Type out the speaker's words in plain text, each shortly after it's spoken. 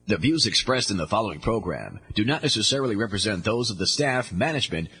The views expressed in the following program do not necessarily represent those of the staff,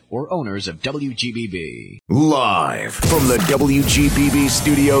 management, or owners of WGBB. Live from the WGBB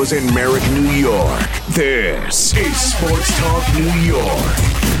studios in Merrick, New York, this is Sports Talk New York.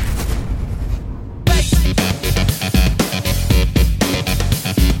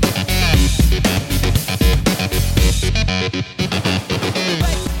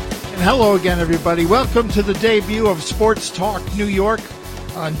 Hello again, everybody. Welcome to the debut of Sports Talk New York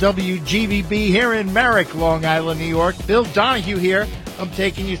on WGBB here in Merrick, Long Island, New York. Bill Donahue here. I'm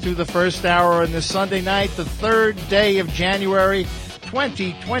taking you through the first hour on this Sunday night, the third day of January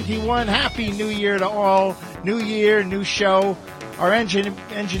 2021. Happy New Year to all. New year, new show. Our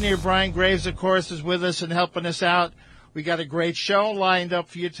engineer Brian Graves, of course, is with us and helping us out. We got a great show lined up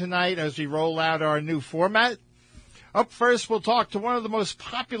for you tonight as we roll out our new format. Up first, we'll talk to one of the most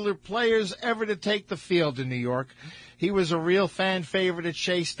popular players ever to take the field in New York. He was a real fan favorite at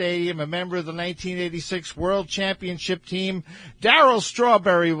Shea Stadium, a member of the 1986 World Championship team. Darryl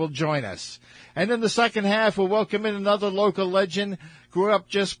Strawberry will join us. And in the second half, we'll welcome in another local legend. Grew up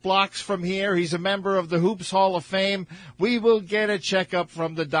just blocks from here. He's a member of the Hoops Hall of Fame. We will get a checkup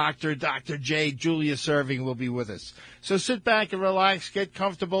from the doctor. Dr. J. Julius Irving will be with us. So sit back and relax, get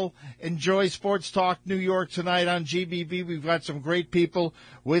comfortable, enjoy Sports Talk New York tonight on GBB. We've got some great people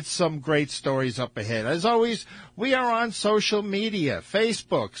with some great stories up ahead. As always, we are on social media,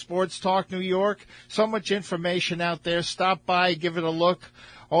 Facebook, Sports Talk New York. So much information out there. Stop by, give it a look.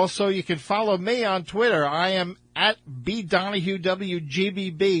 Also, you can follow me on Twitter. I am at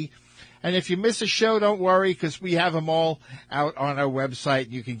BDonahueWGBB. And if you miss a show, don't worry, because we have them all out on our website.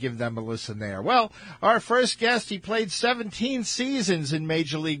 You can give them a listen there. Well, our first guest, he played 17 seasons in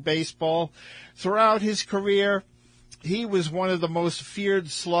Major League Baseball. Throughout his career, he was one of the most feared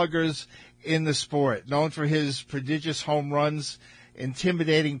sluggers in the sport, known for his prodigious home runs,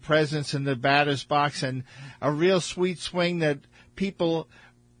 intimidating presence in the batter's box, and a real sweet swing that people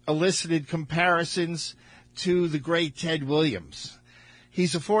elicited comparisons to the great Ted Williams.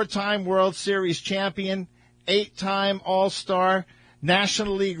 He's a four-time World Series champion, eight-time All-Star,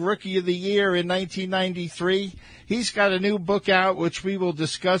 National League Rookie of the Year in 1993. He's got a new book out, which we will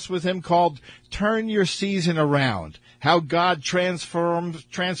discuss with him, called Turn Your Season Around, How God Transforms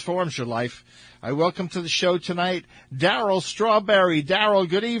Your Life. I welcome to the show tonight Darryl Strawberry. Darryl,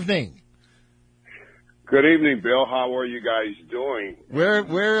 good evening. Good evening, Bill. How are you guys doing? We're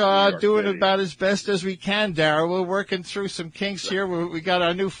doing about as best as we can, Darryl. We're working through some kinks here. We got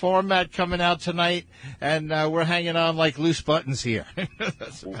our new format coming out tonight, and we're hanging on like loose buttons here.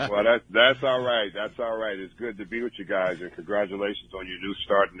 Well, that's all right. That's all right. It's good to be with you guys, and congratulations on your new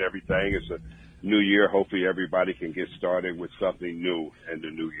start and everything. It's a new year. Hopefully everybody can get started with something new in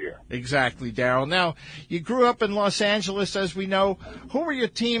the new year. Exactly, Darryl. Now, you grew up in Los Angeles, as we know. Who were your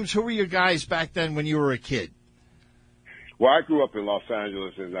teams? Who were your guys back then when you were a kid? Well, I grew up in Los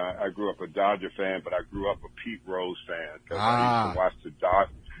Angeles, and I grew up a Dodger fan, but I grew up a Pete Rose fan. I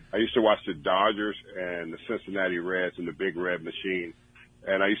used to watch the Dodgers and the Cincinnati Reds and the Big Red Machine.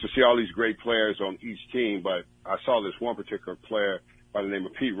 And I used to see all these great players on each team, but I saw this one particular player by the name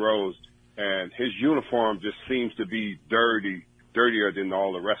of Pete Rose, and his uniform just seems to be dirtier than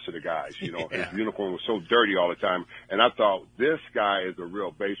all the rest of the guys. You know, His uniform was so dirty all the time. And I thought, this guy is a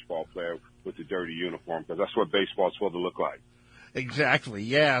real baseball player with a dirty uniform, because that's what baseball is supposed to look like. Exactly.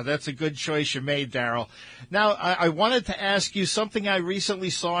 Yeah, that's a good choice you made, Darryl. Now, I wanted to ask you something I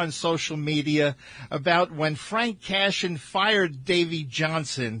recently saw on social media about when Frank Cashen fired Davey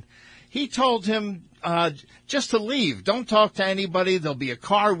Johnson. He told him just to leave. Don't talk to anybody. There'll be a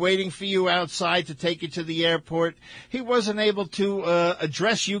car waiting for you outside to take you to the airport. He wasn't able to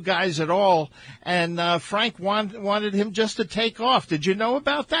address you guys at all, and Frank wanted him just to take off. Did you know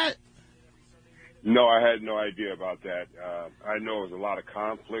about that? No, I had no idea about that. I know there was a lot of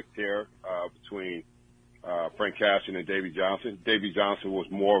conflict there between Frank Cashen and Davey Johnson. Davey Johnson was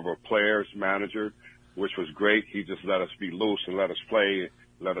more of a player's manager, which was great. He just let us be loose and let us play,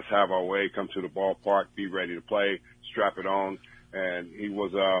 let us have our way, come to the ballpark, be ready to play, strap it on. And he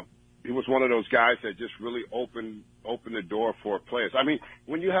was one of those guys that just really opened the door for players. I mean,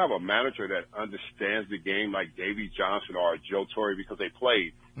 when you have a manager that understands the game like Davey Johnson or Joe Torre, because they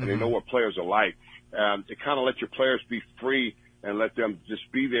played and they know what players are like, it kind of lets your players be free and let them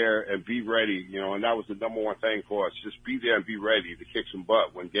just be there and be ready, you know, and that was the number one thing for us. Just be there and be ready to kick some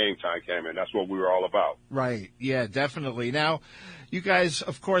butt when game time came in. That's what we were all about. Right. Yeah, definitely. Now, you guys,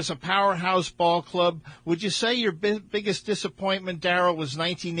 of course, a powerhouse ball club. Would you say your biggest disappointment, Darryl, was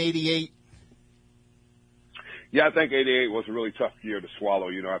 1988? Yeah, I think 88 was a really tough year to swallow,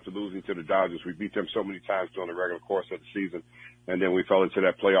 you know, after losing to the Dodgers. We beat them so many times during the regular course of the season. and then we fell into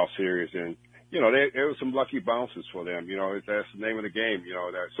that playoff series. And, you know, there was some lucky bounces for them. You know, that's the name of the game. You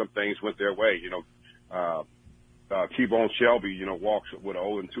know, that some things went their way. You know, T-Bone Shelby, you know, walks with an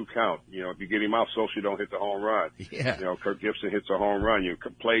 0-2 count. You know, if you get him out, Socia don't hit the home run. Yeah. You know, Kirk Gibson hits a home run. You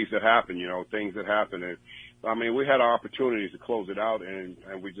know, plays that happen, you know, things that happen. And, I mean, we had our opportunities to close it out, and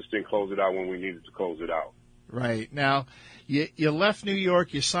we just didn't close it out when we needed to close it out. Right. Now, you left New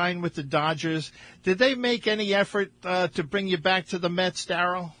York. You signed with the Dodgers. Did they make any effort to bring you back to the Mets,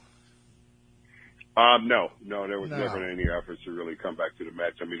 Darryl? No, there was never any efforts to really come back to the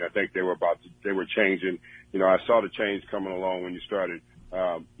Mets. I mean, I think they were changing. You know, I saw the change coming along when you started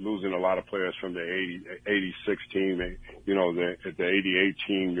losing a lot of players from the 86 team, you know, the 88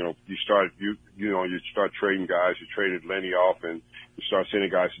 team. You know, you start trading guys. You traded Lenny off, and you start sending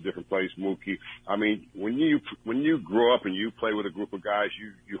guys to different places. Mookie. I mean, when you grow up and you play with a group of guys,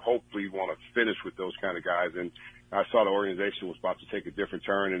 you hopefully want to finish with those kind of guys. And I saw the organization was about to take a different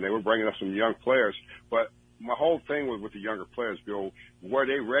turn, and they were bringing up some young players. But my whole thing was with the younger players, Bill, were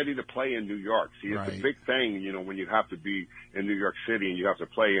they ready to play in New York? See, it's a big thing, you know, when you have to be in New York City and you have to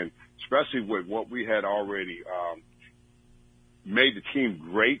play, and especially with what we had already made the team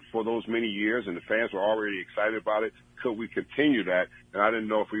great for those many years, and the fans were already excited about it. Could we continue that? And I didn't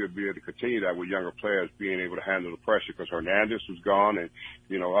know if we would be able to continue that with younger players being able to handle the pressure, because Hernandez was gone, and,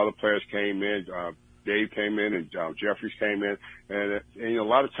 you know, other players came in. Dave came in, and Jeffries came in, and you know, a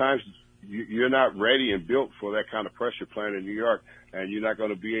lot of times you're not ready and built for that kind of pressure playing in New York, and you're not going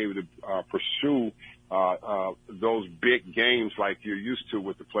to be able to pursue those big games like you're used to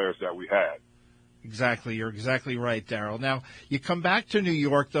with the players that we had. Exactly. You're exactly right, Darryl. Now, you come back to New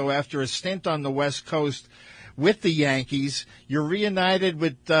York, though, after a stint on the West Coast with the Yankees. You're reunited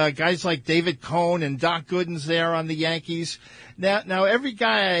with guys like David Cone and Doc Gooden's there on the Yankees. Now, every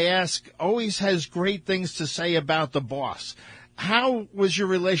guy I ask always has great things to say about the boss. How was your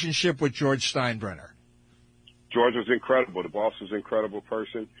relationship with George Steinbrenner? George was incredible. The boss was an incredible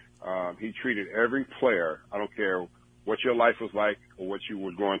person. He treated every player, I don't care what your life was like or what you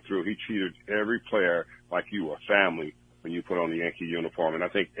were going through, he treated every player like you were family when you put on the Yankee uniform. And I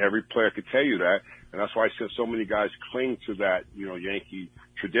think every player could tell you that. And that's why I said so many guys cling to that, you know, Yankee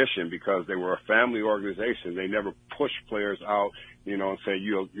tradition, because they were a family organization. They never pushed players out, you know, and say,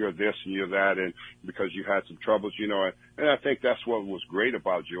 you're this and you're that, and because you had some troubles, you know. And I think that's what was great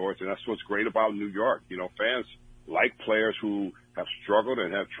about George, and that's what's great about New York. You know, fans like players who have struggled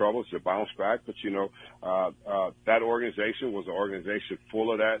and have troubles to bounce back. But, you know, that organization was an organization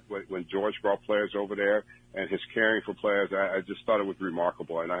full of that when George brought players over there, and his caring for players, I just thought it was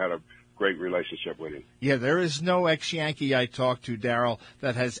remarkable, and I had a great relationship with him. Yeah, there is no ex-Yankee I talked to, Darryl,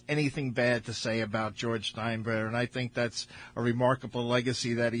 that has anything bad to say about George Steinbrenner, and I think that's a remarkable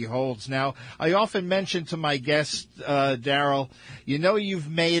legacy that he holds. Now, I often mention to my guests, Darryl, you know you've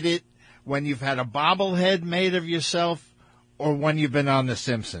made it when you've had a bobblehead made of yourself or when you've been on The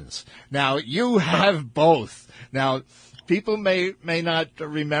Simpsons. Now, you have both. Now, people may not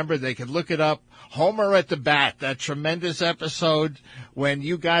remember. They could look it up. Homer at the Bat, that tremendous episode when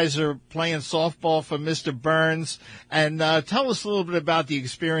you guys are playing softball for Mr. Burns. And tell us a little bit about the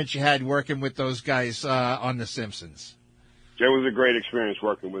experience you had working with those guys on The Simpsons. It was a great experience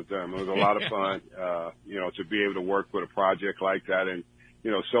working with them. It was a lot of fun, you know, to be able to work with a project like that. And, you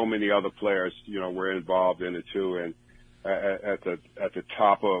know, so many other players, you know, were involved in it too. And at the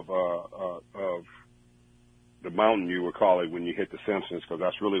top of the mountain, you would call it, when you hit The Simpsons, because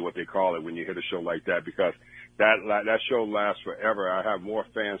that's really what they call it when you hit a show like that, because that show lasts forever. I have more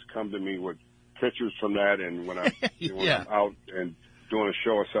fans come to me with pictures from that, and when I'm out and doing a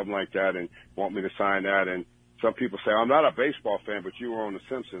show or something like that and want me to sign that. And some people say, I'm not a baseball fan, but you were on The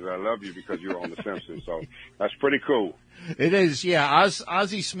Simpsons. I love you because you were on The Simpsons. So that's pretty cool. It is, yeah.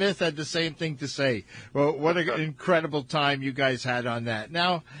 Ozzie Smith had the same thing to say. Well, what an incredible time you guys had on that.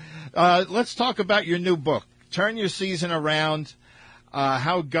 Now, let's talk about your new book, Turn Your Season Around,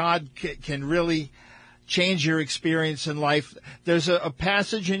 how God can really change your experience in life. There's a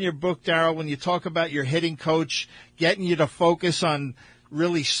passage in your book, Darryl, when you talk about your hitting coach getting you to focus on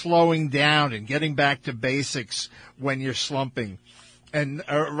really slowing down and getting back to basics when you're slumping. And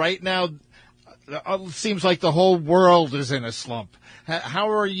right now, it seems like the whole world is in a slump. How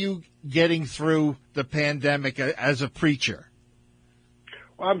are you getting through the pandemic as a preacher?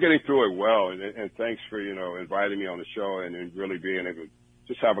 Well, I'm getting through it well, and thanks for, you know, inviting me on the show and really being able to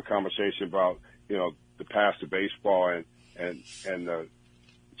just have a conversation about, you know, the past of baseball and the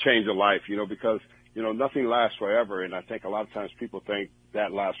change of life, you know, because, you know, nothing lasts forever, and I think a lot of times people think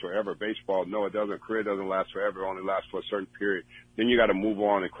that lasts forever. Baseball, no, it doesn't. Career doesn't last forever. It only lasts for a certain period. Then you got to move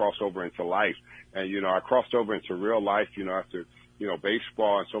on and cross over into life. And, you know, I crossed over into real life, you know, after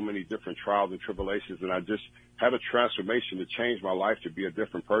baseball and so many different trials and tribulations. And I just had a transformation to change my life to be a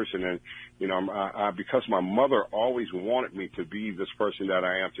different person. And, because my mother always wanted me to be this person that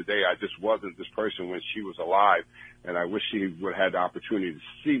I am today, I just wasn't this person when she was alive. And I wish she would have had the opportunity to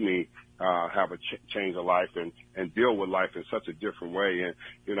see me have a change of life and deal with life in such a different way.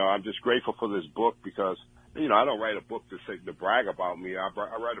 And, I'm just grateful for this book because, I don't write a book to brag about me. I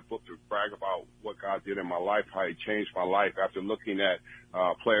write a book to brag about what God did in my life, how He changed my life after looking at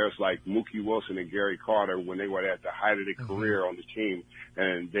players like Mookie Wilson and Gary Carter when they were at the height of their career on the team,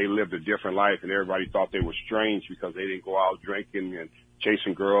 and they lived a different life, and everybody thought they were strange because they didn't go out drinking and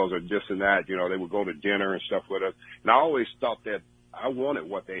chasing girls or this and that. They would go to dinner and stuff with us. And I always thought that I wanted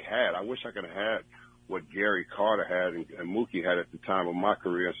what they had. I wish I could have had what Gary Carter had and Mookie had at the time of my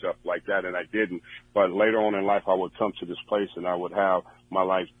career and stuff like that, and I didn't. But later on in life, I would come to this place and I would have my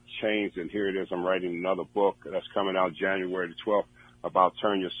life changed, and here it is. I'm writing another book that's coming out January the 12th about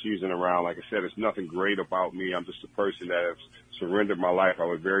turn your season around. Like I said, it's nothing great about me. I'm just a person that has surrendered my life. I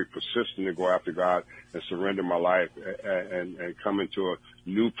was very persistent to go after God and surrender my life and come into a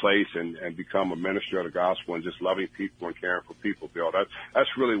new place and become a minister of the gospel and just loving people and caring for people, Bill. That's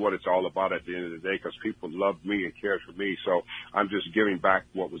really what it's all about at the end of the day, because people love me and cared for me. So I'm just giving back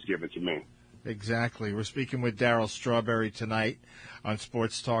what was given to me. Exactly. We're speaking with Darryl Strawberry tonight on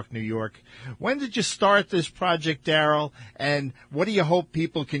Sports Talk New York. When did you start this project, Darryl, and what do you hope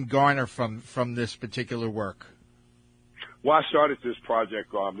people can garner from this particular work? Well, I started this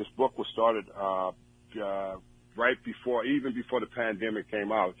project. This book was started right before, even before the pandemic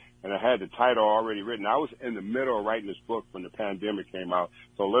came out, and I had the title already written. I was in the middle of writing this book when the pandemic came out,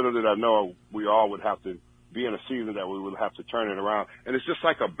 so little did I know we all would have to be in a season that we would have to turn it around. And it's just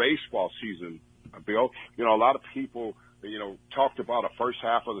like a baseball season, Bill. A lot of people, talked about the first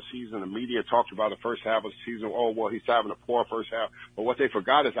half of the season. The media talked about the first half of the season. Oh, well, he's having a poor first half. But what they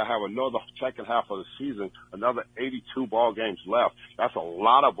forgot is I have another second half of the season, another 82 ball games left. That's a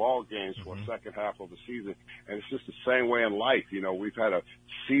lot of ball games for a second half of the season. And it's just the same way in life. We've had a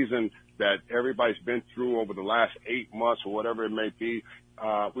season that everybody's been through over the last 8 months or whatever it may be.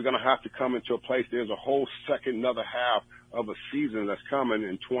 We're going to have to come into a place. There's a whole another half of a season that's coming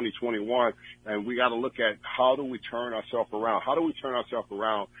in 2021, and we got to look at how do we turn ourselves around? How do we turn ourselves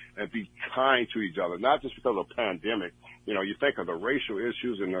around and be kind to each other? Not just because of the pandemic. You think of the racial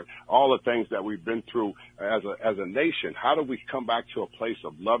issues and all the things that we've been through as a nation. How do we come back to a place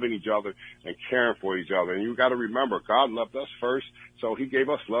of loving each other and caring for each other? And you got to remember, God loved us first, so He gave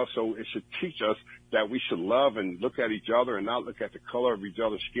us love. So it should teach us that we should love and look at each other and not look at the color of each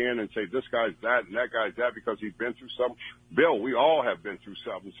other's skin and say this guy's that and that guy's that because he's been through something. Bill, we all have been through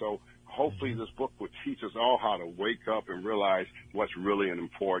something. So hopefully this book will teach us all how to wake up and realize what's really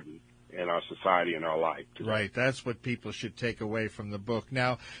important in our society and our life today. Right. That's what people should take away from the book.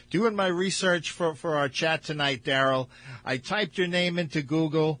 Now, doing my research for our chat tonight, Darryl, I typed your name into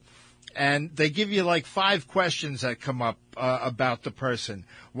Google, and they give you like 5 questions that come up about the person.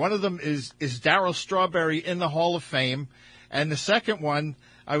 One of them is Darryl Strawberry in the Hall of Fame? And the second one,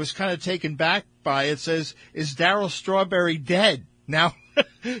 I was kind of taken back by, it says, is Darryl Strawberry dead? Now,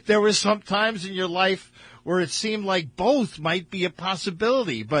 there were some times in your life where it seemed like both might be a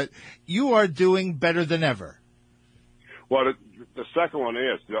possibility, but you are doing better than ever. Well, the second one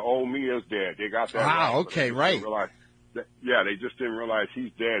is, the old me is dead. They got that right. Okay, right. They just didn't realize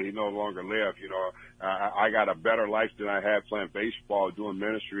he's dead. He no longer lives. I got a better life than I had playing baseball, doing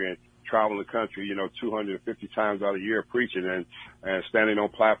ministry, and traveling the country, 250 times out of the year preaching and standing on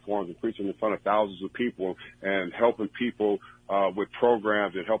platforms and preaching in front of thousands of people and helping people with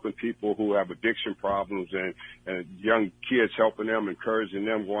programs and helping people who have addiction problems and young kids, helping them, encouraging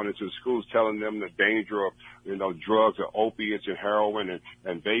them, going into the schools, telling them the danger of, drugs or opiates and heroin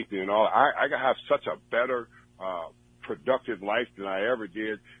and vaping and all. I have such a better, productive life than I ever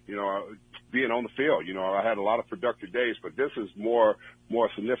did, being on the field. I had a lot of productive days, but this is more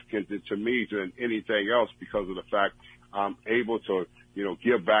significant to me than anything else because of the fact I'm able to,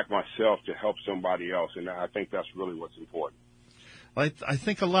 give back myself to help somebody else. And I think that's really what's important. I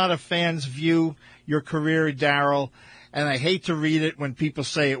think a lot of fans view your career, Darryl, and I hate to read it when people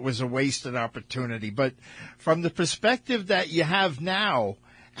say it was a wasted opportunity, but from the perspective that you have now,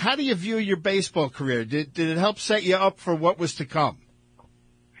 how do you view your baseball career? Did it help set you up for what was to come?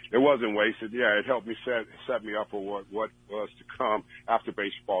 It wasn't wasted. Yeah, it helped me set me up for what was to come after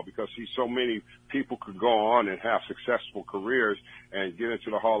baseball because so many people could go on and have successful careers and get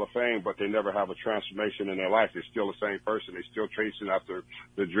into the Hall of Fame, but they never have a transformation in their life. They're still the same person. They're still chasing after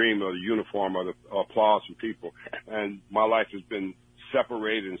the dream of the uniform or the applause from people. And my life has been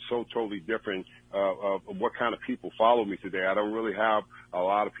separated and so totally different of what kind of people follow me today. I don't really have a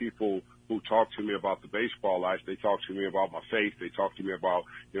lot of people who talk to me about the baseball life. They talk to me about my faith. They talk to me about,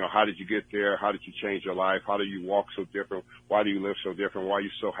 how did you get there? How did you change your life? How do you walk so different? Why do you live so different? Why are you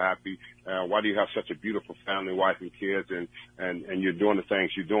so happy? Why do you have such a beautiful family, wife and kids, and you're doing the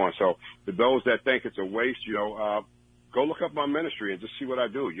things you're doing? So for those that think it's a waste, go look up my ministry and just see what I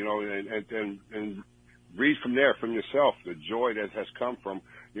do, and read from there from yourself the joy that has come from,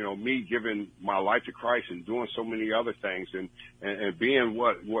 me giving my life to Christ and doing so many other things and being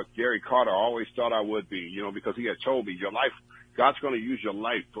what Gary Carter always thought I would be, because he had told me your life, God's going to use your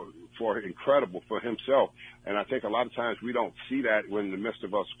life for incredible for himself. And I think a lot of times we don't see that when in the midst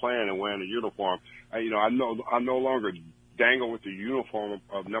of us playing and wearing a uniform. I no longer dangle with the uniform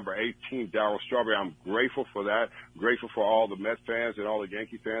of number 18, Darryl Strawberry. I'm grateful for that. Grateful for all the Mets fans and all the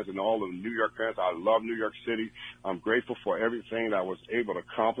Yankee fans and all the New York fans. I love New York City. I'm grateful for everything that I was able to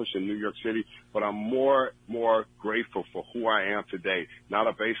accomplish in New York City. But I'm more grateful for who I am today. Not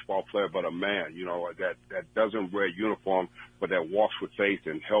a baseball player, but a man, that doesn't wear a uniform, but that walks with faith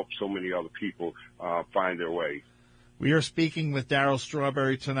and helps so many other people find their way. We are speaking with Darryl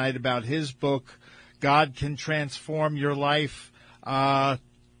Strawberry tonight about his book, God Can Transform Your Life.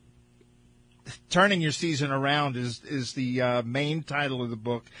 Turning Your Season Around is the main title of the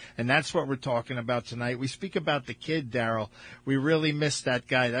book, and that's what we're talking about tonight. We speak about the kid, Darryl. We really miss that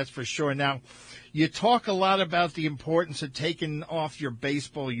guy, that's for sure. Now, you talk a lot about the importance of taking off your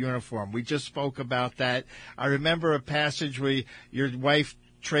baseball uniform. We just spoke about that. I remember a passage where your wife,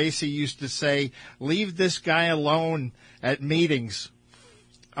 Tracy, used to say, leave this guy alone at meetings.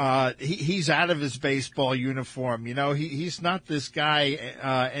 He's out of his baseball uniform. He's not this guy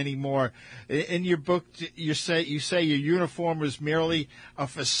anymore. In your book, you say your uniform was merely a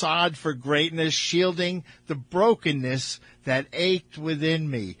facade for greatness, shielding the brokenness that ached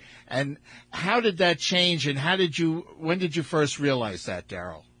within me. And how did that change? And when did you first realize that,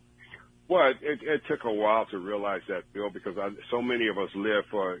 Darryl? Well, it took a while to realize that, Bill, because so many of us live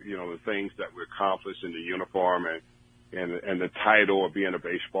for the things that we accomplish in the uniform and the title of being a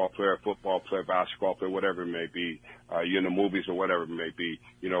baseball player, football player, basketball player, whatever it may be, you're in the movies or whatever it may be,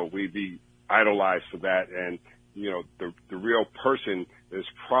 we be idolized for that. And, the real person is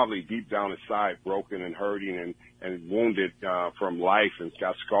probably deep down inside broken and hurting and wounded, from life and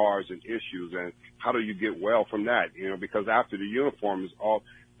got scars and issues. And how do you get well from that? Because after the uniform is off,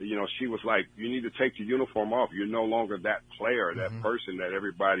 she was like, you need to take the uniform off. You're no longer that player, that person that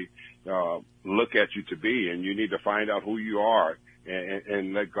everybody look at you to be, and you need to find out who you are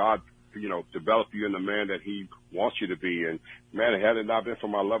and let God, develop you in the man that he wants you to be. And, man, had it not been for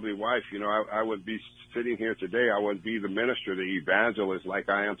my lovely wife, I wouldn't be sitting here today. I wouldn't be the minister, the evangelist like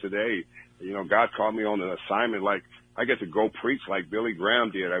I am today. God called me on an assignment like I get to go preach like Billy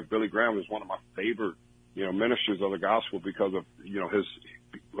Graham did. Billy Graham is one of my favorite, ministers of the gospel because of,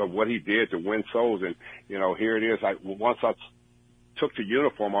 of what he did to win souls. And, here it is. Once I took the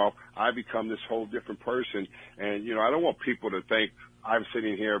uniform off, I become this whole different person. And, I don't want people to think I'm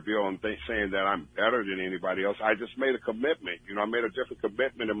sitting here, Bill, and saying that I'm better than anybody else. I just made a commitment. I made a different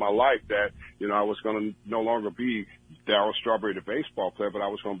commitment in my life that, I was going to no longer be Darryl Strawberry, the baseball player, but I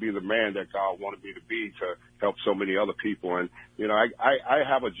was going to be the man that God wanted me to be to help so many other people. And, I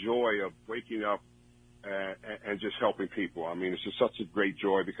have a joy of waking up and just helping people. I mean, it's just such a great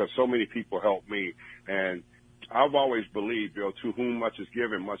joy because so many people help me. And I've always believed, Bill, to whom much is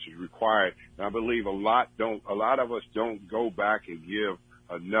given, much is required. And I believe a lot of us don't go back and give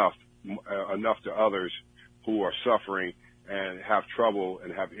enough to others who are suffering and have trouble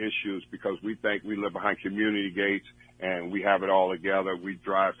and have issues because we think we live behind community gates and we have it all together. We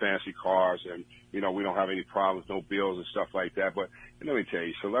drive fancy cars and, we don't have any problems, no bills and stuff like that. But let me tell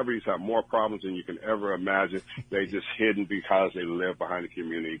you, celebrities have more problems than you can ever imagine. They just hidden because they live behind the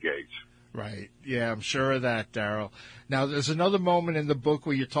community gates. Right. Yeah, I'm sure of that, Darryl. Now, there's another moment in the book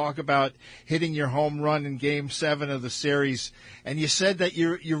where you talk about hitting your home run in Game 7 of the series, and you said that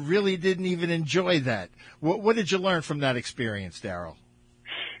you really didn't even enjoy that. What did you learn from that experience, Darryl?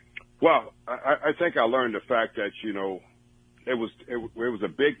 Well, I think I learned the fact that, it was a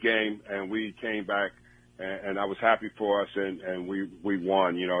big game, and we came back, and I was happy for us, and we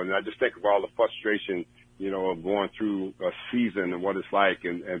won, and I just think of all the frustration of going through a season and what it's like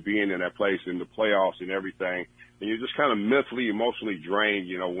and being in that place in the playoffs and everything. And you're just kind of mentally, emotionally drained,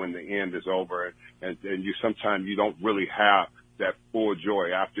 when the end is over. And you sometimes you don't really have that full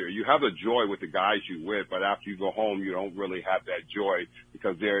joy after. You have the joy with the guys you with, but after you go home, you don't really have that joy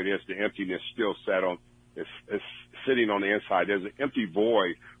because there it is. The emptiness still sitting on the inside. There's an empty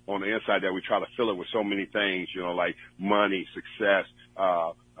void on the inside that we try to fill it with so many things, like money, success,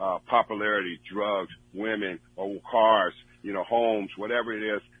 popularity, drugs, women, or cars, homes, whatever it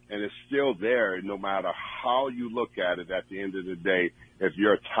is. And it's still there no matter how you look at it at the end of the day. If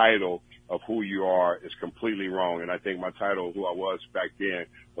your title of who you are is completely wrong. And I think my title of who I was back then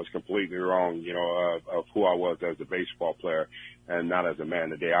was completely wrong, of who I was as a baseball player and not as a man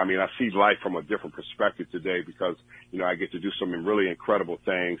today. I mean, I see life from a different perspective today because, I get to do some really incredible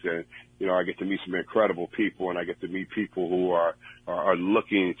things and, I get to meet some incredible people and I get to meet people who are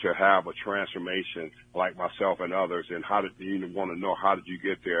looking to have a transformation like myself and others. And how did you want to know how did you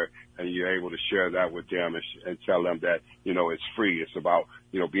get there? And you're able to share that with them and tell them that, it's free. It's about,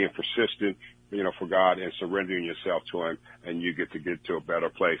 being persistent, for God and surrendering yourself to Him, and you get to a better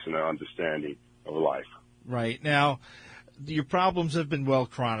place and an understanding of life. Right. Now, your problems have been well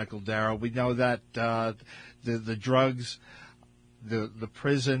chronicled, Darryl. We know that the drugs, the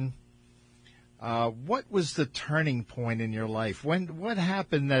prison. What was the turning point in your life? What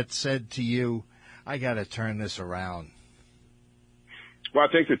happened that said to you, I got to turn this around? Well,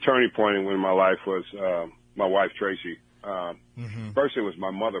 I think the turning point in my life was my wife, Tracy. First, it was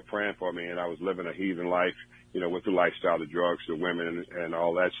my mother praying for me, and I was living a heathen life, with the lifestyle, the drugs, the women, and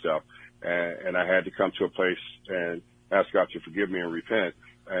all that stuff. And I had to come to a place and ask God to forgive me and repent.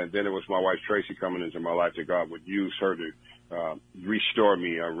 And then it was my wife, Tracy, coming into my life that God would use her to restore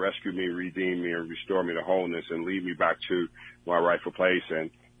me, rescue me, redeem me, and restore me to wholeness and lead me back to my rightful place. And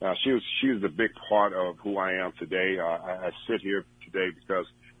she was a big part of who I am today. I sit here today because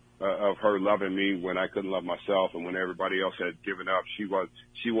of her loving me when I couldn't love myself and when everybody else had given up. She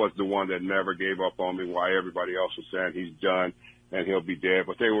was the one that never gave up on me while everybody else was saying he's done and he'll be dead.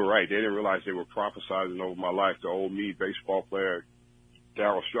 But they were right. They didn't realize they were prophesizing over my life. The old me baseball player,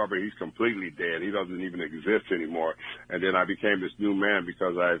 Darryl Strawberry, he's completely dead. He doesn't even exist anymore. And then I became this new man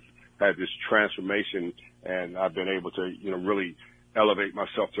because I've had this transformation and I've been able to, really elevate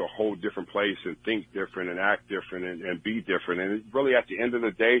myself to a whole different place and think different and act different and be different. And really at the end of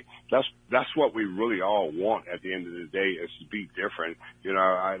the day, that's what we really all want at the end of the day is to be different.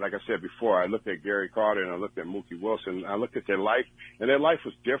 Like I said before, I looked at Gary Carter and I looked at Mookie Wilson. I looked at their life and their life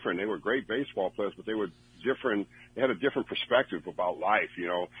was different. They were great baseball players, but they were different. They had a different perspective about life,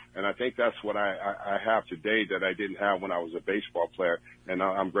 and I think that's what I have today that I didn't have when I was a baseball player. And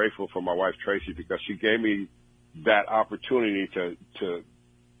I'm grateful for my wife, Tracy, because she gave me that opportunity to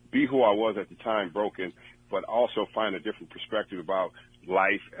be who I was at the time, broken, but also find a different perspective about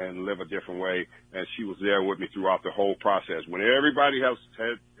life and live a different way. And she was there with me throughout the whole process. When everybody else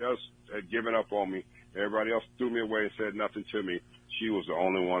had given up on me, everybody else threw me away and said nothing to me, she was the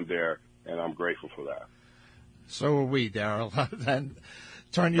only one there, and I'm grateful for that. So are we, Darryl. Then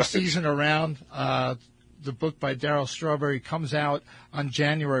turn your season around. The book by Darryl Strawberry comes out on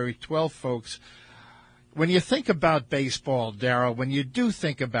January 12th, folks. When you think about baseball, Darryl, when you do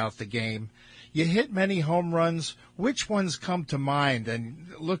think about the game, you hit many home runs. Which ones come to mind?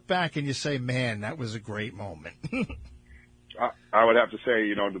 And look back and you say, man, that was a great moment. I would have to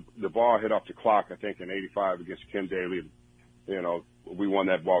say, the ball hit off the clock, I think, in '85 against Ken Daly. We won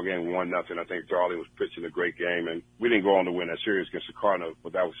that ball game 1-0. I think Darley was pitching a great game, and we didn't go on to win that series against the Cardinals,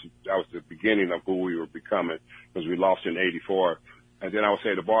 but that was the beginning of who we were becoming because we lost in '84. And then I would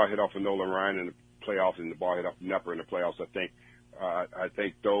say the ball hit off of Nolan Ryan in the playoffs, and the ball hit off Knepper in the playoffs. I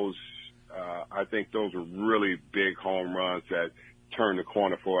think those were really big home runs that turned the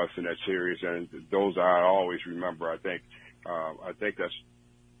corner for us in that series, and those I always remember. I think that's.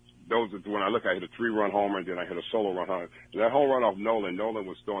 Those when I look, I hit a 3-run homer and then I hit a solo run home. That home run off Nolan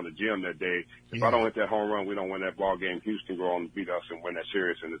was throwing the gym that day. If I don't hit that home run, we don't win that ball game. Houston go on to beat us and win that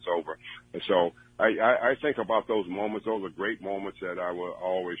series, and it's over. And so I think about those moments. Those are great moments that I will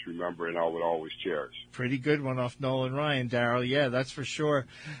always remember and I would always cherish. Pretty good one off Nolan Ryan, Darryl. Yeah, that's for sure.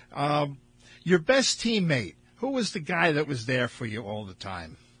 Your best teammate, who was the guy that was there for you all the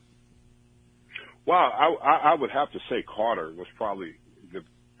time? Well, I would have to say Carter was probably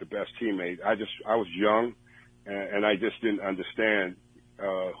the best teammate. I was young and I just didn't understand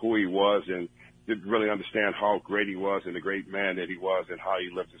who he was and didn't really understand how great he was and the great man that he was and how he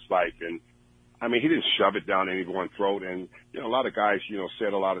lived his life. And I mean, he didn't shove it down anyone's throat. And, a lot of guys,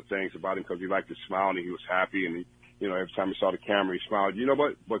 said a lot of things about him because he liked to smile and he was happy. And, every time he saw the camera, he smiled.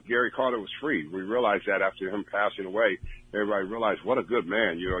 But Gary Carter was free. We realized that after him passing away, everybody realized what a good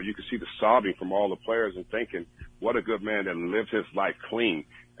man. You could see the sobbing from all the players and thinking, what a good man that lived his life clean.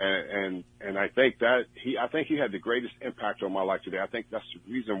 And I think that he had the greatest impact on my life today. I think that's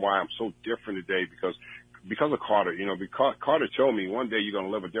the reason why I'm so different today because because of Carter. Because Carter told me one day you're going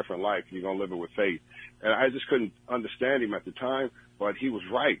to live a different life. You're going to live it with faith. And I just couldn't understand him at the time, but he was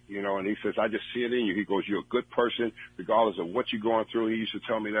right, and he says, I just see it in you. He goes, you're a good person regardless of what you're going through. He used to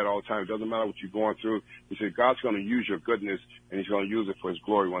tell me that all the time. It doesn't matter what you're going through. He said, God's going to use your goodness and he's going to use it for his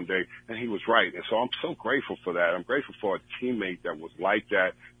glory one day. And he was right. And so I'm so grateful for that. I'm grateful for a teammate that was like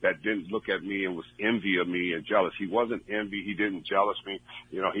that didn't look at me and was envy of me and jealous. He wasn't envy. He didn't jealous me.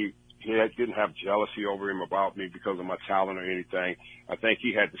 He didn't have jealousy over him about me because of my talent or anything. I think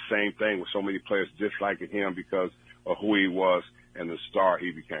he had the same thing with so many players disliking him because of who he was and the star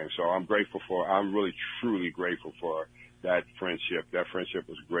he became. So I'm really, truly grateful for that friendship. That friendship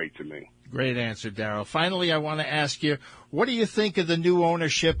was great to me. Great answer, Darryl. Finally, I want to ask you, what do you think of the new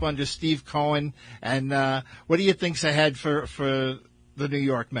ownership under Steve Cohen, and what do you think's ahead for the New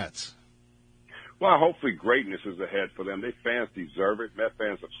York Mets? Well, hopefully greatness is ahead for them. Their fans deserve it. Met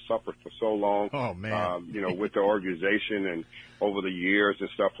fans have suffered for so long. Oh, man. With the organization and over the years and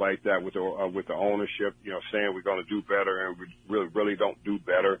stuff like that, with the ownership, saying we're going to do better and we really don't do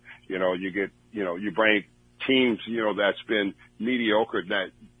better. You bring teams, that's been mediocre,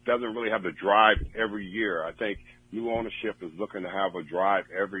 that doesn't really have the drive every year. I think new ownership is looking to have a drive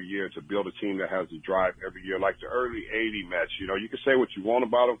every year, to build a team that has a drive every year, like the early 80 Mets. You can say what you want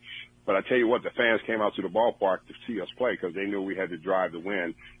about them, but I tell you what, the fans came out to the ballpark to see us play because they knew we had to drive to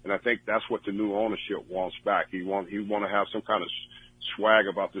win. And I think that's what the new ownership wants back. He want to have some kind of swag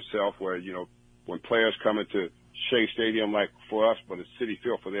about themselves where, when players come into Shea Stadium, like for us, but it's Citi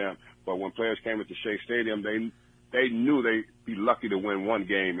Field for them. But when players came into Shea Stadium, they knew they'd be lucky to win one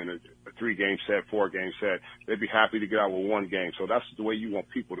game in a 3-game set, 4-game set. They'd be happy to get out with one game. So that's the way you want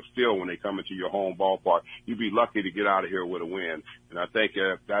people to feel when they come into your home ballpark. You'd be lucky to get out of here with a win. And I think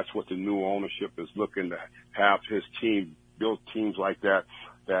that's what the new ownership is looking to have his team, build teams like that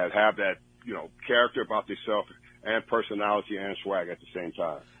have that, character about themselves and personality and swag at the same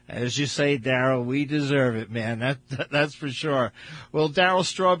time. As you say, Darryl, we deserve it, man. That's for sure. Well, Darryl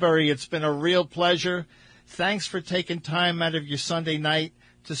Strawberry, it's been a real pleasure. Thanks for taking time out of your Sunday night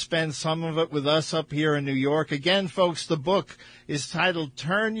to spend some of it with us up here in New York. Again, folks, the book is titled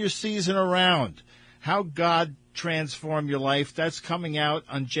Turn Your Season Around, How God Transformed Your Life. That's coming out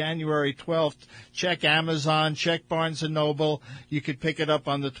on January 12th. Check Amazon, check Barnes & Noble. You could pick it up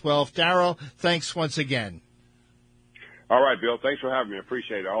on the 12th. Darryl, thanks once again. All right, Bill. Thanks for having me.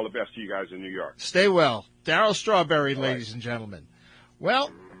 Appreciate it. All the best to you guys in New York. Stay well. Darryl Strawberry, all ladies right. and gentlemen.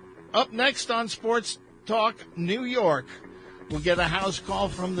 Well, up next on Sports Talk New York, we'll get a house call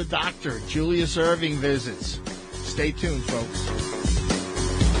from the doctor. Julius Irving visits. Stay tuned, folks.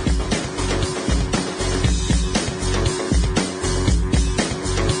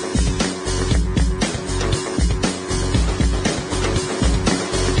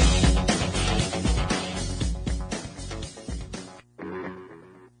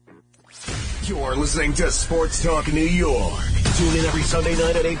 You're listening to Sports Talk New York. Tune in every Sunday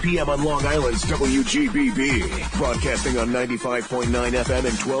night at 8 p.m. on Long Island's WGBB. Broadcasting on 95.9 FM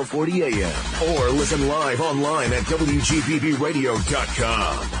and 1240 AM. Or listen live online at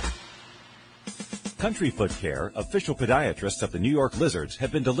WGBBradio.com. Country Foot Care, official podiatrists of the New York Lizards,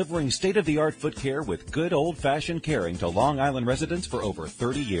 have been delivering state-of-the-art foot care with good old-fashioned caring to Long Island residents for over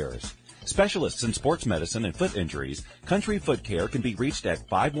 30 years. Specialists in sports medicine and foot injuries, Country Foot Care can be reached at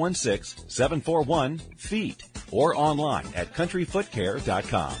 516-741-FEET or online at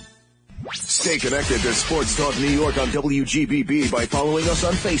countryfootcare.com. Stay connected to Sports Talk New York on WGBB by following us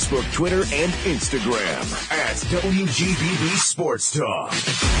on Facebook, Twitter, and Instagram at WGBB Sports Talk.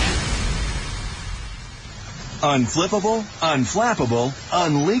 Unflippable, unflappable,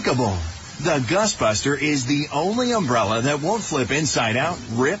 unleakable. The Gusbuster is the only umbrella that won't flip inside out,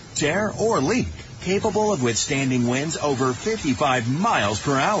 rip, tear, or leak. Capable of withstanding winds over 55 miles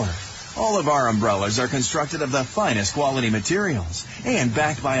per hour. All of our umbrellas are constructed of the finest quality materials and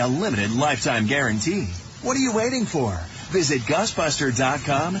backed by a limited lifetime guarantee. What are you waiting for? Visit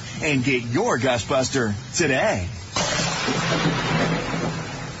Gusbuster.com and get your Gusbuster today.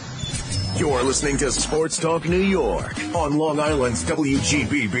 You're listening to Sports Talk New York on Long Island's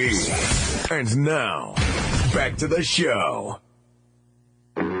WGBB. And now, back to the show.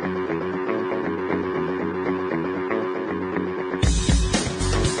 You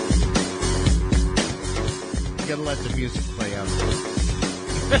gotta let the music play out.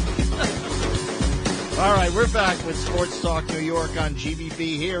 All right, we're back with Sports Talk New York on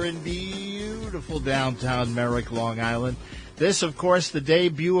GBB here in beautiful downtown Merrick, Long Island. This, of course, the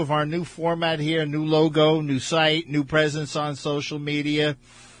debut of our new format here, new logo, new site, new presence on social media.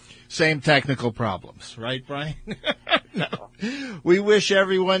 Same technical problems, right, Brian? We wish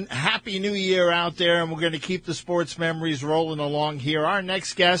everyone Happy New Year out there, and we're going to keep the sports memories rolling along here. Our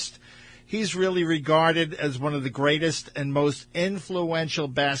next guest, he's really regarded as one of the greatest and most influential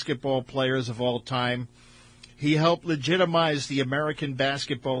basketball players of all time. He helped legitimize the American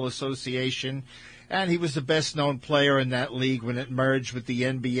Basketball Association, and he was the best-known player in that league when it merged with the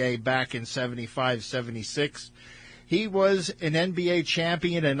NBA back in 75-76. He was an NBA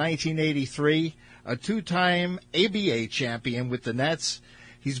champion in 1983, a two-time ABA champion with the Nets.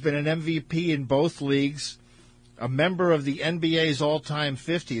 He's been an MVP in both leagues, a member of the NBA's All-Time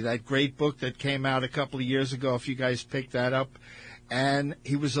 50, that great book that came out a couple of years ago, if you guys picked that up. And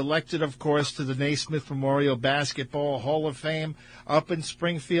he was elected, of course, to the Naismith Memorial Basketball Hall of Fame up in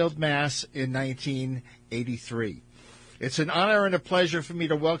Springfield, Mass. in 1983. It's an honor and a pleasure for me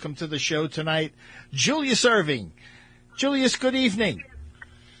to welcome to the show tonight Julius Erving. Julius, good evening.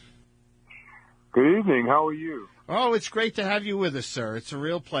 Good evening. How are you? Oh, it's great to have you with us, sir. It's a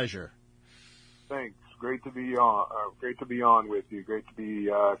real pleasure. Thanks. Great to be on. Great to be on with you. Great to be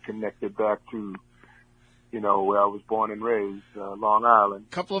connected back to, where I was born and raised, Long Island.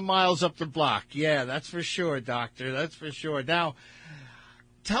 Couple of miles up the block. Yeah, that's for sure, Doctor. That's for sure. Now,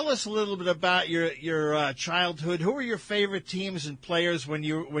 tell us a little bit about your childhood. Who were your favorite teams and players when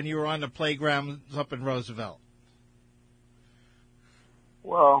you were on the playgrounds up in Roosevelt?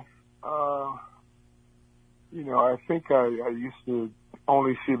 Well, I think I used to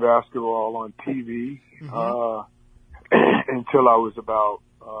only see basketball on TV until I was about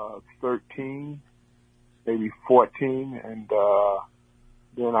 13, maybe 14, and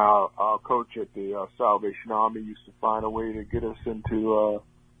then our coach at the Salvation Army used to find a way to get us into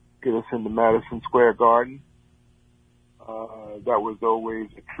Madison Square Garden. That was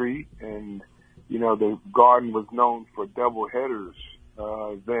always a treat, and the Garden was known for double headers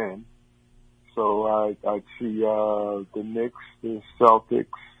then. So I'd see the Knicks, the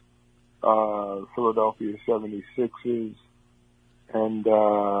Celtics, Philadelphia 76ers, and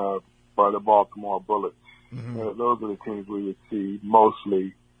the Baltimore Bullets. Those are the teams we would see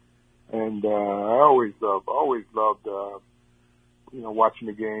mostly. And I always loved watching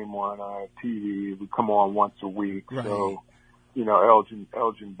the game on TV. It would come on once a week. Right. So,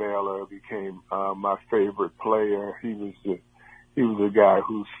 Elgin Baylor became my favorite player. He was a guy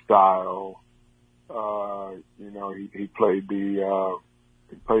whose style, he played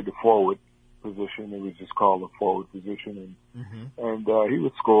the forward position. It was just called the forward position, and he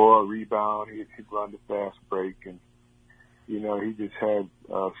would score, rebound. He'd run the fast break, and he just had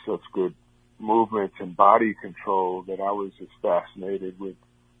such good movements and body control that I was just fascinated with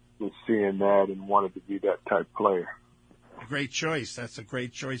seeing that and wanted to be that type of player. Great choice. That's a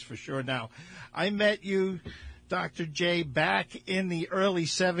great choice for sure. Now, I met you, Dr. J, back in the early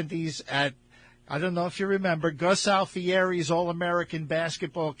 70s at, I don't know if you remember, Gus Alfieri's All-American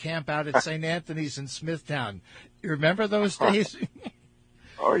Basketball Camp out at St. Anthony's in Smithtown. You remember those days?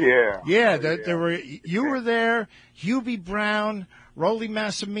 Oh, yeah. Yeah, there were. You were there, Hubie Brown, Rolly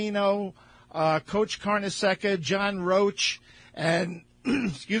Massimino, Coach Carnesecca, John Roach, and,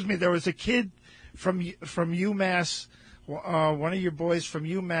 excuse me, there was a kid from UMass. One of your boys from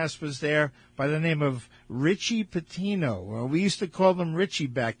UMass was there by the name of Richie Pitino. We used to call him Richie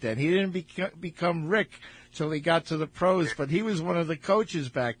back then. He didn't become Rick till he got to the pros, but he was one of the coaches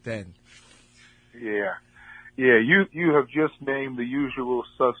back then. Yeah. Yeah, you have just named the usual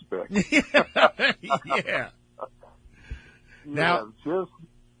suspect. Yeah. Now,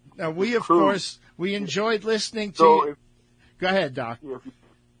 we, of course, we enjoyed listening to Go ahead, Doc. Yeah, if you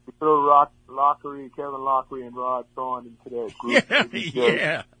throw Kevin Lockery and Rod Thorne into that group,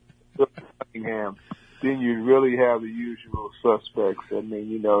 yeah. Cunningham, then you really have the usual suspects. I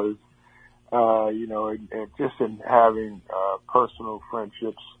mean, and just in having personal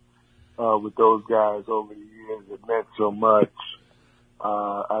friendships with those guys over the years, it meant so much.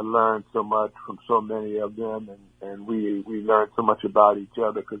 I learned so much from so many of them, and we learned so much about each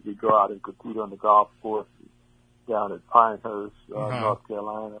other because we go out and compete on the golf course down at Pinehurst, North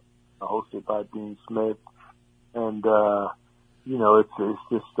Carolina, hosted by Dean Smith. And, it's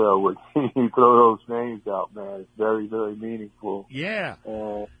just, when you throw those names out, man, it's very, very meaningful. Yeah.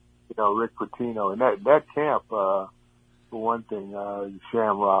 And, Rick Pitino. And that camp, for one thing,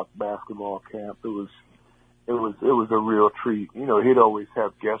 Shamrock basketball camp, it was a real treat. He'd always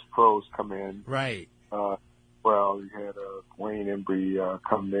have guest pros come in. Right. He had Wayne Embry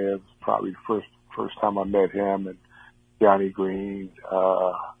come there. It was probably the first time I met him, and Johnny Green,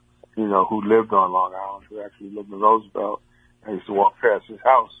 who lived on Long Island, who actually lived in Roosevelt. I used to walk past his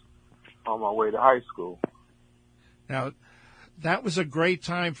house on my way to high school. Now, That was a great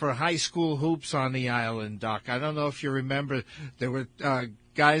time for high school hoops on the island, Doc. I don't know if you remember, there were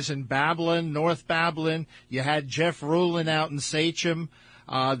guys in Babylon, North Babylon. You had Jeff Rulin out in Sachem,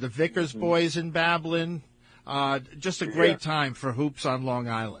 the Vickers boys in Babylon. Just a great time for hoops on Long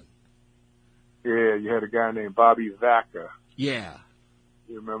Island. Yeah, you had a guy named Bobby Vaca. Yeah.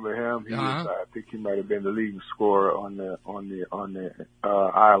 You remember him? He was, I think he might have been the leading scorer on the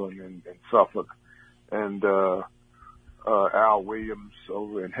island in Suffolk. And Al Williams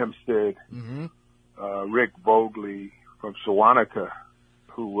over in Hempstead. Rick Vogley from Sewanaka,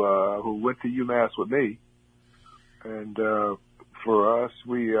 who went to UMass with me. And for us,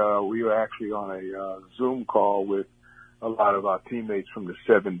 we were actually on a Zoom call with a lot of our teammates from the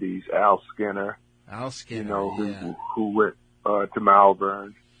 70s. Al Skinner, who went to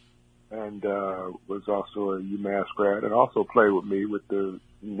Malvern and was also a UMass grad, and also played with me with the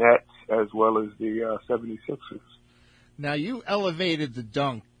Nets as well as the 76ers. Now, you elevated the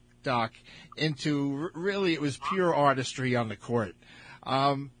dunk, Doc, into really, it was pure artistry on the court.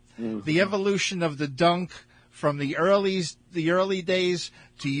 The evolution of the dunk from the early days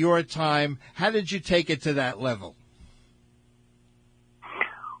to your time, how did you take it to that level?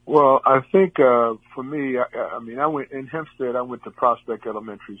 Well, I think for me, I went in Hempstead. I went to Prospect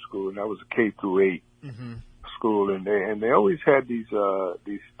Elementary School, and that was a K through 8 school, and they always had these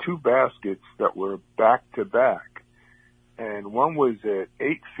two baskets that were back to back, and one was at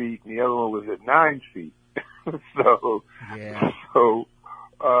 8 feet, and the other one was at 9 feet. So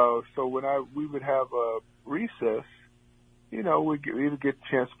when we would have a recess, we'd either get a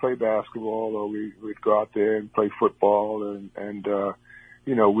chance to play basketball, or we'd go out there and play football, and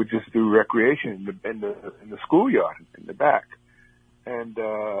we'd just do recreation in the schoolyard in the back. And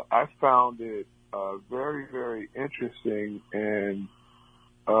I found it very, very interesting and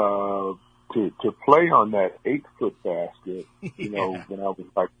to play on that 8-foot basket, when I was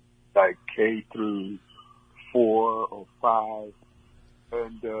like K through 4 or 5.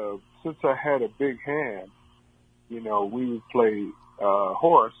 And since I had a big hand, we would play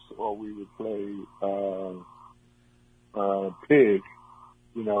horse, or we would play pig.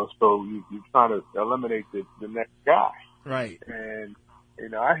 So you try to eliminate the next guy. Right. And,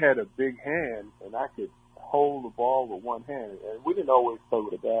 I had a big hand, and I could hold the ball with one hand. And we didn't always play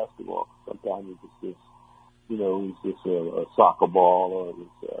with a basketball. Sometimes it was just a soccer ball, or it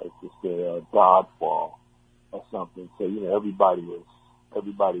was just a dodgeball or something. So, everybody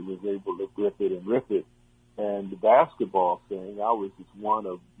was able to grip it and rip it. And the basketball thing, I was just one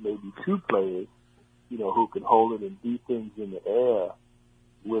of maybe 2 players, who could hold it and do things in the air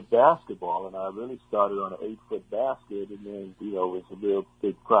with basketball. And I really started on an 8-foot basket, and then, it was a real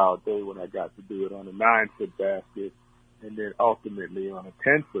big proud day when I got to do it on a 9-foot basket, and then ultimately on a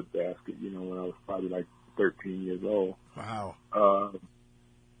 10-foot basket, when I was probably like 13 years old. Wow.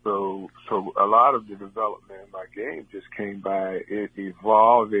 So a lot of the development in my game just came by it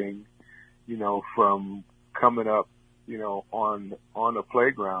evolving, from coming up, on the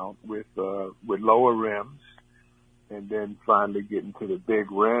playground with lower rims, and then finally getting to the big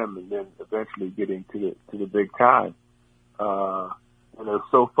rim, and then eventually getting to the big time. And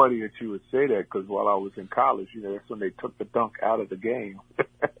it's so funny that you would say that, because while I was in college, that's when they took the dunk out of the game.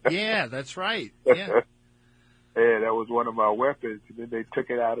 Yeah, that's right. Yeah. Yeah, that was one of my weapons. And then they took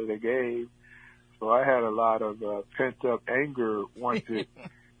it out of the game. So I had a lot of pent-up anger once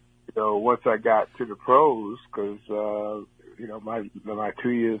I got to the pros, because, my 2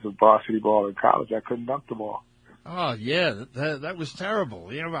 years of varsity ball in college, I couldn't dunk the ball. Oh, yeah, that was terrible.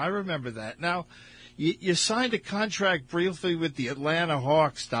 I remember that. Now, you signed a contract briefly with the Atlanta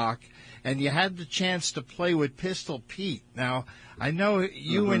Hawks, Doc, and you had the chance to play with Pistol Pete. Now, I know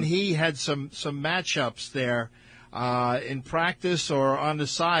you and he had some matchups there in practice or on the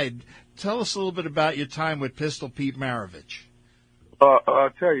side. Tell us a little bit about your time with Pistol Pete Maravich. I'll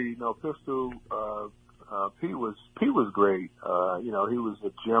tell you, Pistol Pete was great. He was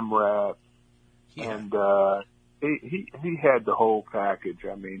a gym rat, and he had the whole package.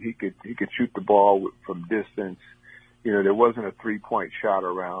 I mean, he could shoot the ball from distance. There wasn't a 3-point shot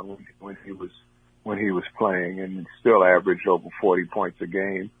around when he was playing, and still averaged over 40 points a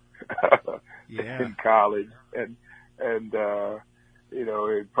game in college. And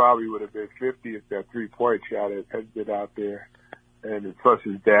it probably would have been 50 if that 3-point shot had been out there. And plus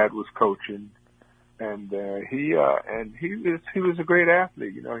his dad was coaching, and he was a great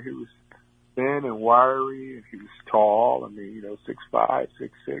athlete. He was thin and wiry, and he was tall. 6'5",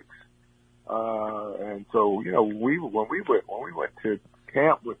 6'6". And so, when we went to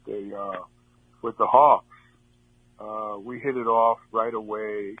camp with the Hawks, we hit it off right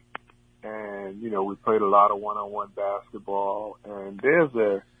away. and, we played a lot of one-on-one basketball. And there's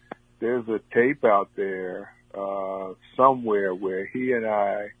a tape out there, somewhere where he and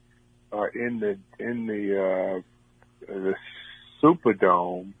I are in the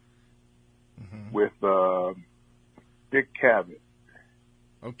Superdome with, Dick Cavett.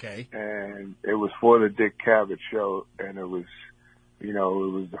 Okay. And it was for the Dick Cavett show, and it was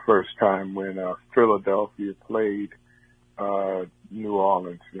the first time when Philadelphia played New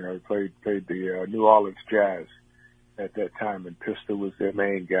Orleans. He played the New Orleans Jazz at that time, and Pistol was their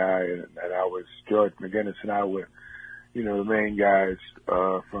main guy, and I was George McGinnis, and I were, the main guys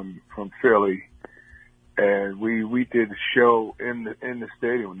from Philly, and we did a show in the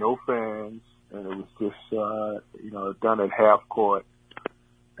stadium, no fans, and it was just done at half court.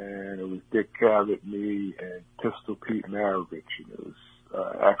 And it was Dick Cavett, me, and Pistol Pete Maravich. And it was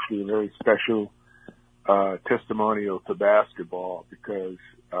actually a very special testimonial to basketball because,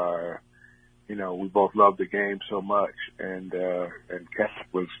 we both loved the game so much, and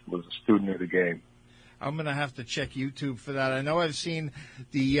Cavett was a student of the game. I'm going to have to check YouTube for that. I know I've seen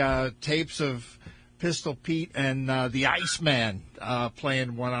the tapes of Pistol Pete and the Iceman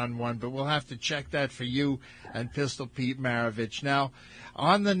playing one-on-one, but we'll have to check that for you and Pistol Pete Maravich. Now,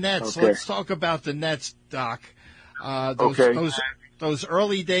 on the Nets, okay. Let's talk about the Nets, Doc. Those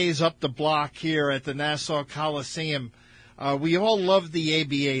early days up the block here at the Nassau Coliseum, we all loved the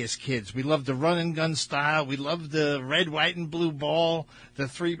ABA as kids. We loved the run-and-gun style. We loved the red, white, and blue ball, the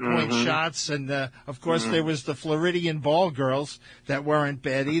three-point shots, and, of course, there was the Floridian ball girls that weren't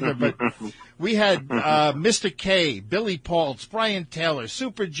bad either. But we had Mr. K, Billy Paultz, Brian Taylor,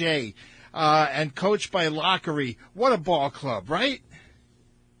 Super J, and coached by Lockery. What a ball club, right?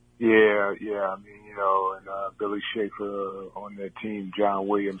 Yeah. I mean, and Billy Schaefer on that team, John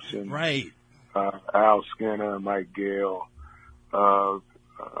Williamson. Right. Al Skinner, Mike Gale,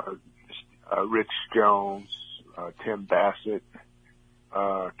 Rich Jones, Tim Bassett,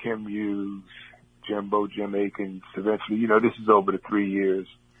 Kim Hughes, Jim Akins. Eventually, this is over the 3 years.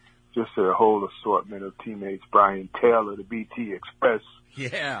 Just a whole assortment of teammates. Brian Taylor, the BT Express.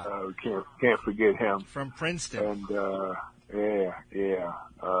 Yeah. Can't forget him. From Princeton. And, yeah.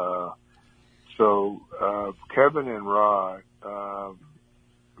 So Kevin and Rod,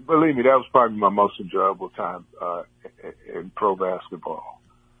 believe me, that was probably my most enjoyable time in pro basketball.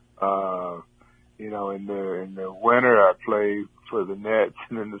 In the winter I played for the Nets,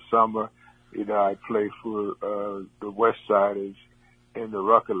 and in the summer, I played for the West Siders in the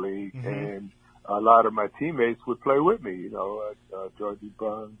Rucker League, and a lot of my teammates would play with me. Georgie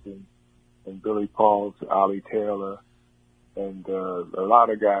Burns and Billy Paultz, Ollie Taylor, and a lot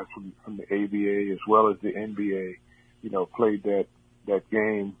of guys from the ABA as well as the NBA, played that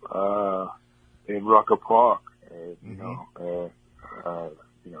game in Rucker Park.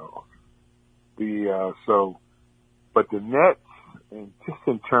 But the Nets, and just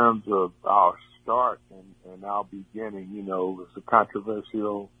in terms of our start and our beginning, it was a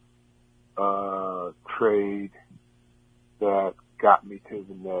controversial trade that got me to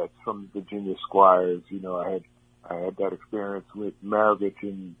the Nets from Virginia Squires. I had that experience with Maravich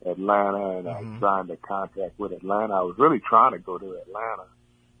in Atlanta, and I signed a contract with Atlanta. I was really trying to go to Atlanta,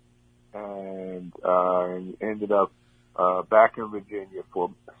 and ended up back in Virginia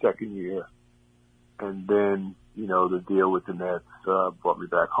for a second year. And then, the deal with the Nets brought me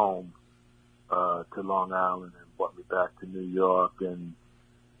back home to Long Island and brought me back to New York. And,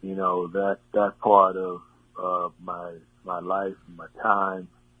 that part of my life and my time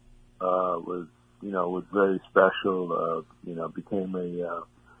was very special. Became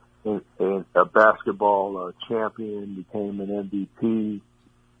a basketball champion, became an MVP,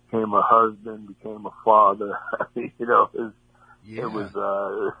 became a husband, became a father. It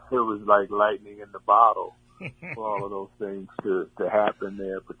was like lightning in the bottle for all of those things to happen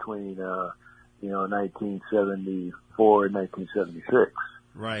there between 1974 and 1976.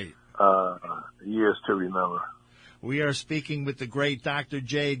 Right. Years to remember. We are speaking with the great Dr.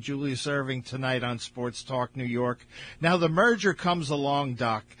 J. Julius Erving tonight on Sports Talk New York. Now, the merger comes along,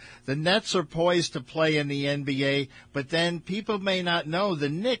 Doc. The Nets are poised to play in the NBA, but then people may not know the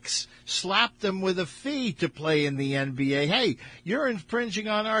Knicks slapped them with a fee to play in the NBA. Hey, you're infringing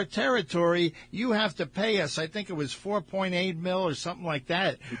on our territory. You have to pay us. I think it was $4.8 million or something like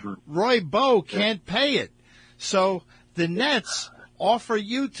that. Roy Bowe can't pay it. So the Nets offer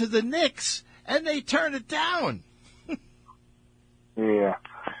you to the Knicks, and they turn it down. Yeah,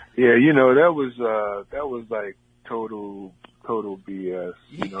 that was like total BS.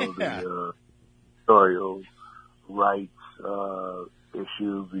 The editorial rights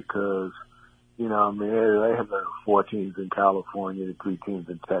issue, because You know, I mean, they had 4 teams in California, 3 teams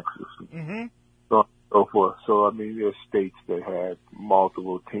in Texas, Mm-hmm. so forth. So, I mean, there's states that had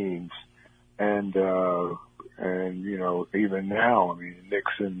multiple teams. And, you know, even now, I mean,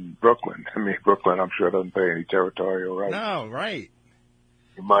 Knicks in Brooklyn. I mean, Brooklyn, I'm sure doesn't pay any territorial rights. No, right.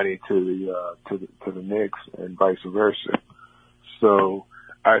 Money to the Knicks and vice versa. So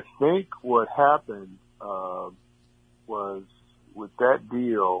I think what happened, was with that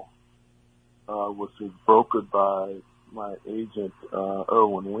deal, was brokered by my agent,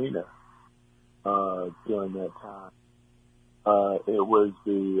 Erwin Weiner, during that time. It was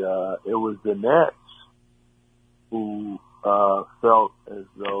the Nets who felt as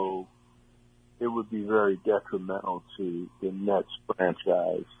though it would be very detrimental to the Nets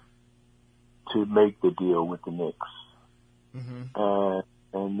franchise to make the deal with the Knicks. Mm-hmm.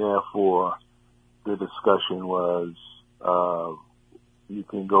 And therefore the discussion was, you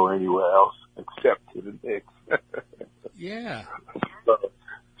can go anywhere else except to the Knicks. Yeah.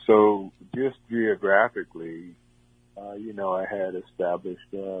 So just geographically, you know, I had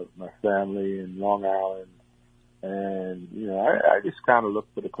established my family in Long Island, and you know, I just kind of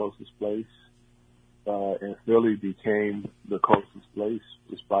looked for the closest place, and Philly became the closest place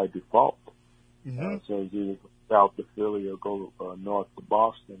just by default. Mm-hmm. So it was either south to Philly or go north to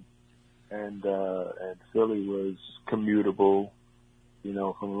Boston, and Philly was commutable. You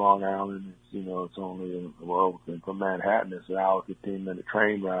know, from Long Island, it's only from Manhattan, it's an hour 15-minute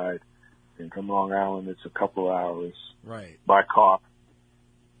train ride. And from Long Island, it's a couple hours right by car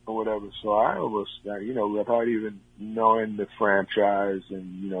or whatever. So I was, without even knowing the franchise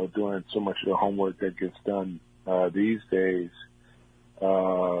and, doing so much of the homework that gets done these days,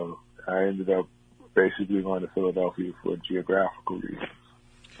 I ended up basically going to Philadelphia for geographical reasons.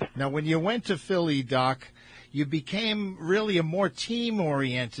 Now, when you went to Philly, Doc, you became really a more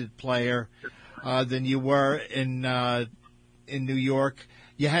team-oriented player than you were in New York.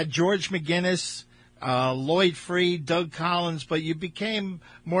 You had George McGinnis, Lloyd Freed, Doug Collins, but you became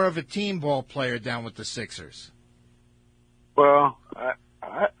more of a team ball player down with the Sixers. Well,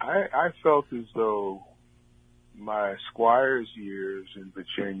 I felt as though my Squires years in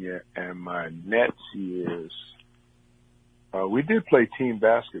Virginia and my Nets years, we did play team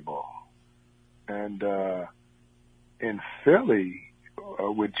basketball. And in Philly,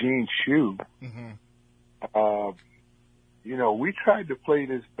 with Gene Shue, mm-hmm. We tried to play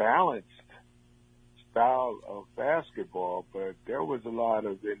this balanced style of basketball, but there was a lot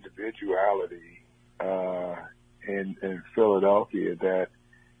of individuality in Philadelphia that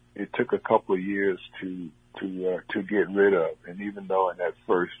it took a couple of years to get rid of. And even though in that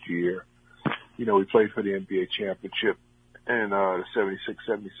first year, we played for the NBA championship in the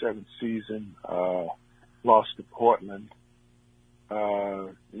 76-77 season, lost to Portland.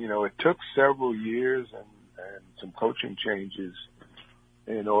 It took several years and some coaching changes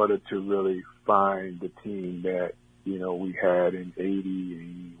in order to really find the team that, we had in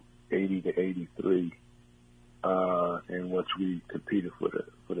 80 to 83, in which we competed for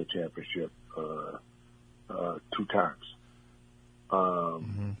the championship, 2 times.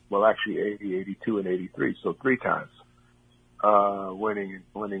 Mm-hmm. Well, actually 80, 82, and 83. So 3 times, winning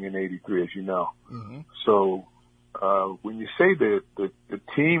in 83, as you know. Mm-hmm. So, when you say the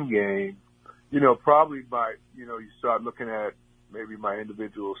team game, probably by, you start looking at maybe my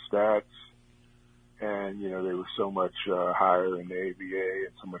individual stats, and, they were so much higher in the ABA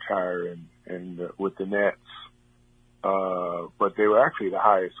and so much higher with the Nets. But they were actually the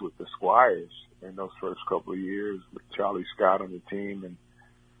highest with the Squires in those first couple of years, with Charlie Scott on the team and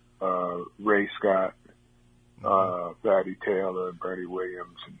Ray Scott, Fatty Taylor, and Bernie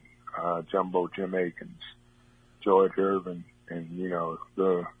Williams, and Jumbo Jim Akins, George Irvin, and,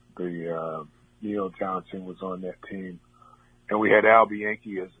 the Neil Johnson was on that team. And we had Al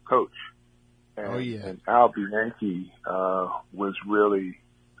Bianchi as a coach. And, and Al Bianchi was really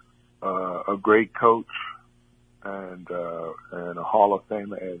a great coach and a Hall of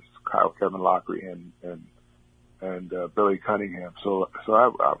Famer, as Kevin Lockery and Billy Cunningham. So I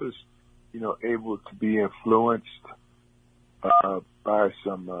was, able to be influenced by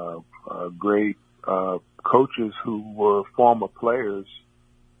some great coaches who were former players,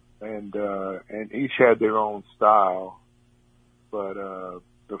 and each had their own style. But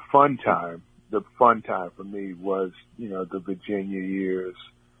the fun time for me was, the Virginia years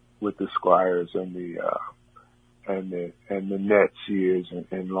with the Squires and the Nets years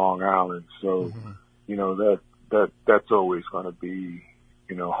in Long Island. So, mm-hmm. That's always going to be,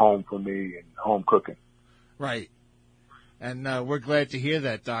 home for me and home cooking. Right. And we're glad to hear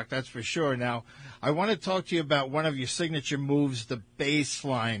that, Doc. That's for sure. Now, I want to talk to you about one of your signature moves, the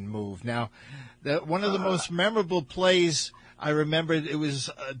baseline move. Now, one of the most memorable plays I remember, it was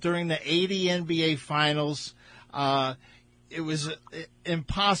during the 80 NBA Finals. It was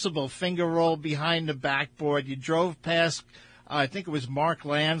impossible finger roll behind the backboard. You drove past, I think it was Mark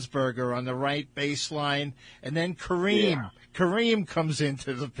Landsberger on the right baseline, and then Kareem. Yeah. Kareem comes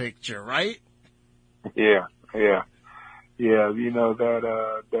into the picture, right? Yeah. You know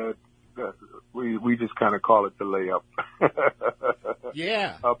that we just kind of call it the layup.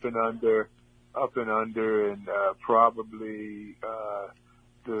 Yeah. Up and under, and probably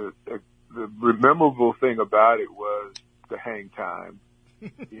the memorable thing about it was the hang time.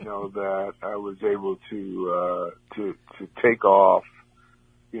 You know, that I was able to take off,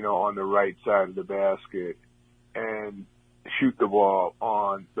 you know, on the right side of the basket and shoot the ball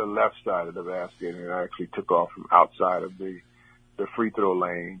on the left side of the basket, and I actually took off from outside of the free throw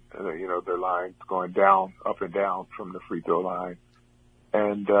lane. You know, the line going down, up and down from the free throw line,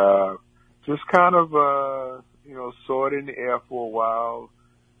 and just kind of you know, saw it in the air for a while.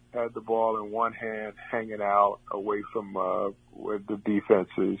 Had the ball in one hand, hanging out away from where the defense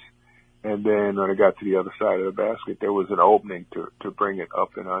is, and then when I got to the other side of the basket, there was an opening to bring it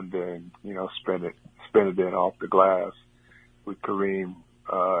up and under, and you know, spin it in off the glass, with Kareem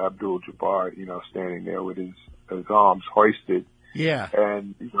Abdul-Jabbar, you know, standing there with his arms hoisted. Yeah.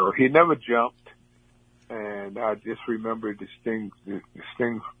 And, you know, he never jumped. And I just remember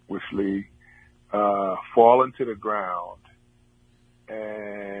distinguishly falling to the ground.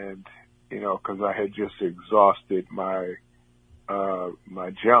 And, you know, because I had just exhausted my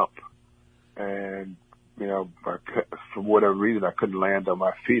jump. And, you know, for whatever reason, I couldn't land on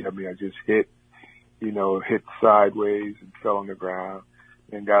my feet. I mean, I just hit sideways and fell on the ground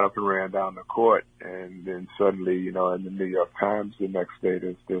and got up and ran down the court. And then suddenly, you know, in the New York Times the next day,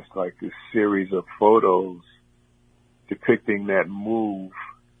 there's like this series of photos depicting that move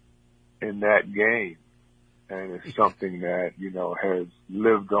in that game. And it's something that, you know, has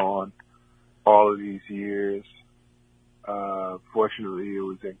lived on all of these years. Fortunately, it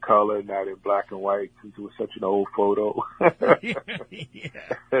was in color, not in black and white, since it was such an old photo. Yeah.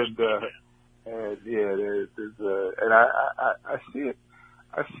 And yeah, and I see it.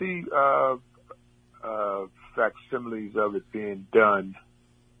 I see facsimiles of it being done,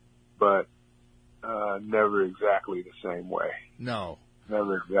 but never exactly the same way. No,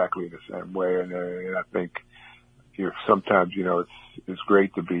 never exactly the same way. And I think sometimes, you know, it's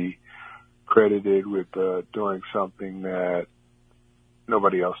great to be credited with doing something that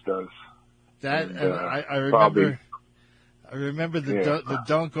nobody else does. That and I remember. I remember the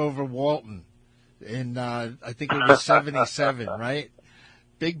dunk over Walton in I think it was 77, right?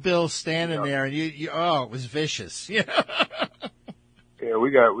 Big Bill standing there, and you it was vicious. Yeah. Yeah,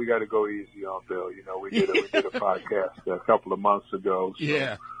 we got to go easy on Bill. You know, we did a podcast a couple of months ago. So,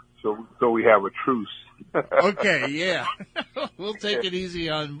 yeah. So we have a truce. Okay, yeah. We'll take it easy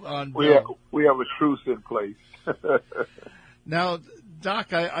on Bill. We have a truce in place. Now,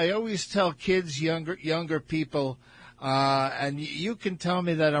 Doc, I always tell kids, younger people, and you can tell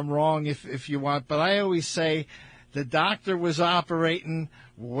me that I'm wrong if you want, but I always say the doctor was operating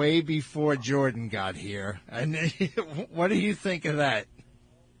way before Jordan got here. And what do you think of that?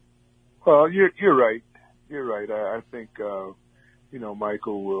 Well, you're right. You're right. I think, you know,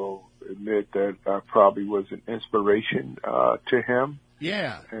 Michael will admit that I probably was an inspiration to him.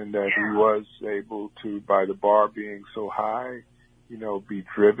 Yeah. And that he was able to, by the bar being so high, you know, be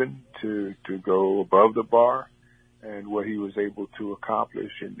driven to go above the bar, and what he was able to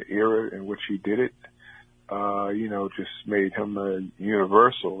accomplish in the era in which he did it, you know, just made him a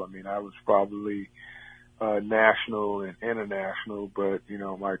universal. I mean, I was probably national and international, but, you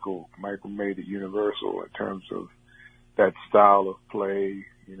know, Michael made it universal in terms of that style of play,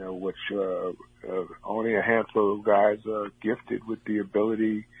 you know, which only a handful of guys are gifted with the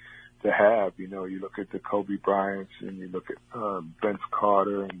ability to have. You know, you look at the Kobe Bryants, and you look at Vince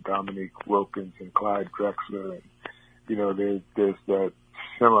Carter and Dominique Wilkins and Clyde Drexler, and, you know, there's that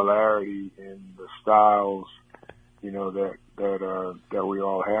similarity in the styles, you know, that we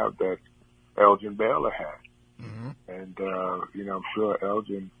all have, that Elgin Baylor had. Mm-hmm. And, you know, I'm sure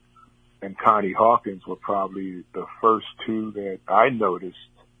Elgin and Connie Hawkins were probably the first two that I noticed,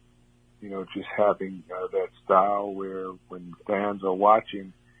 you know, just having that style where when fans are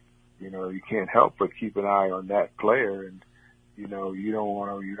watching, you know, you can't help but keep an eye on that player, and, you know, you don't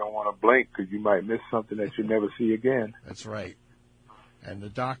want to blink because you might miss something that you never see again. That's right. And the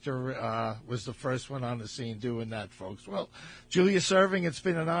doctor was the first one on the scene doing that, folks. Well, Julius Erving, it's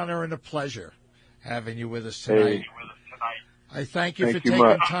been an honor and a pleasure having you with us tonight. Hey, I thank you for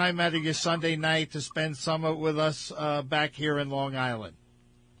taking time out of your Sunday night to spend summer with us back here in Long Island.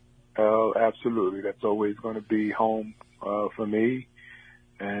 Absolutely. That's always going to be home for me.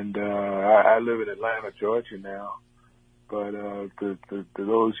 And I live in Atlanta, Georgia now. But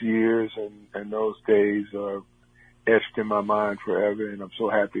those years and those days are etched in my mind forever, and I'm so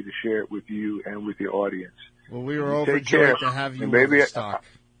happy to share it with you and with your audience. Well, we were overjoyed to have you on the stock.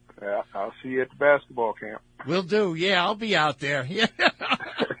 I'll see you at the basketball camp. Will do. Yeah, I'll be out there. Yeah.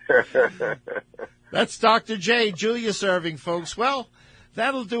 That's Dr. J, Julius Erving, folks. Well,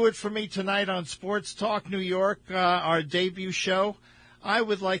 that'll do it for me tonight on Sports Talk New York, our debut show. I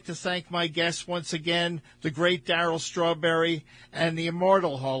would like to thank my guests once again, the great Darryl Strawberry and the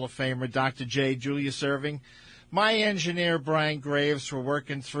immortal Hall of Famer, Dr. J. Julius Erving. My engineer, Brian Graves, for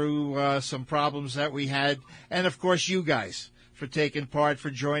working through some problems that we had. And, of course, you guys for taking part, for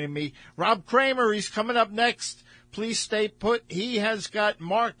joining me. Rob Kramer, he's coming up next. Please stay put. He has got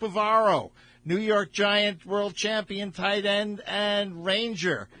Mark Bavaro, New York Giant world champion tight end and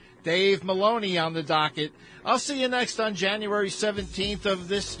Ranger. Dave Maloney on the docket. I'll see you next on January 17th of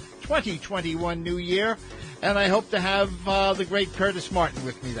this 2021 new year, and I hope to have the great Curtis Martin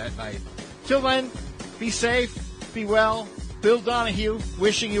with me that night. Till then, be safe, be well. Bill Donahue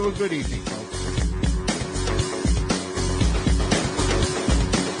wishing you a good evening, folks.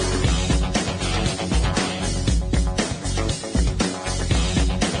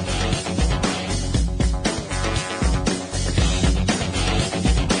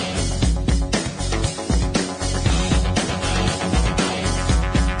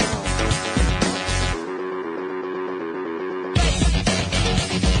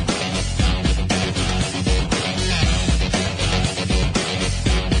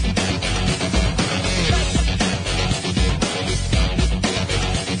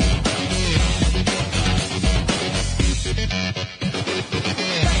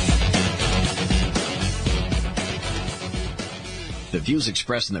 The views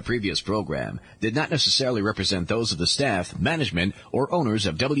expressed in the previous program did not necessarily represent those of the staff, management, or owners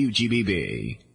of WGBB.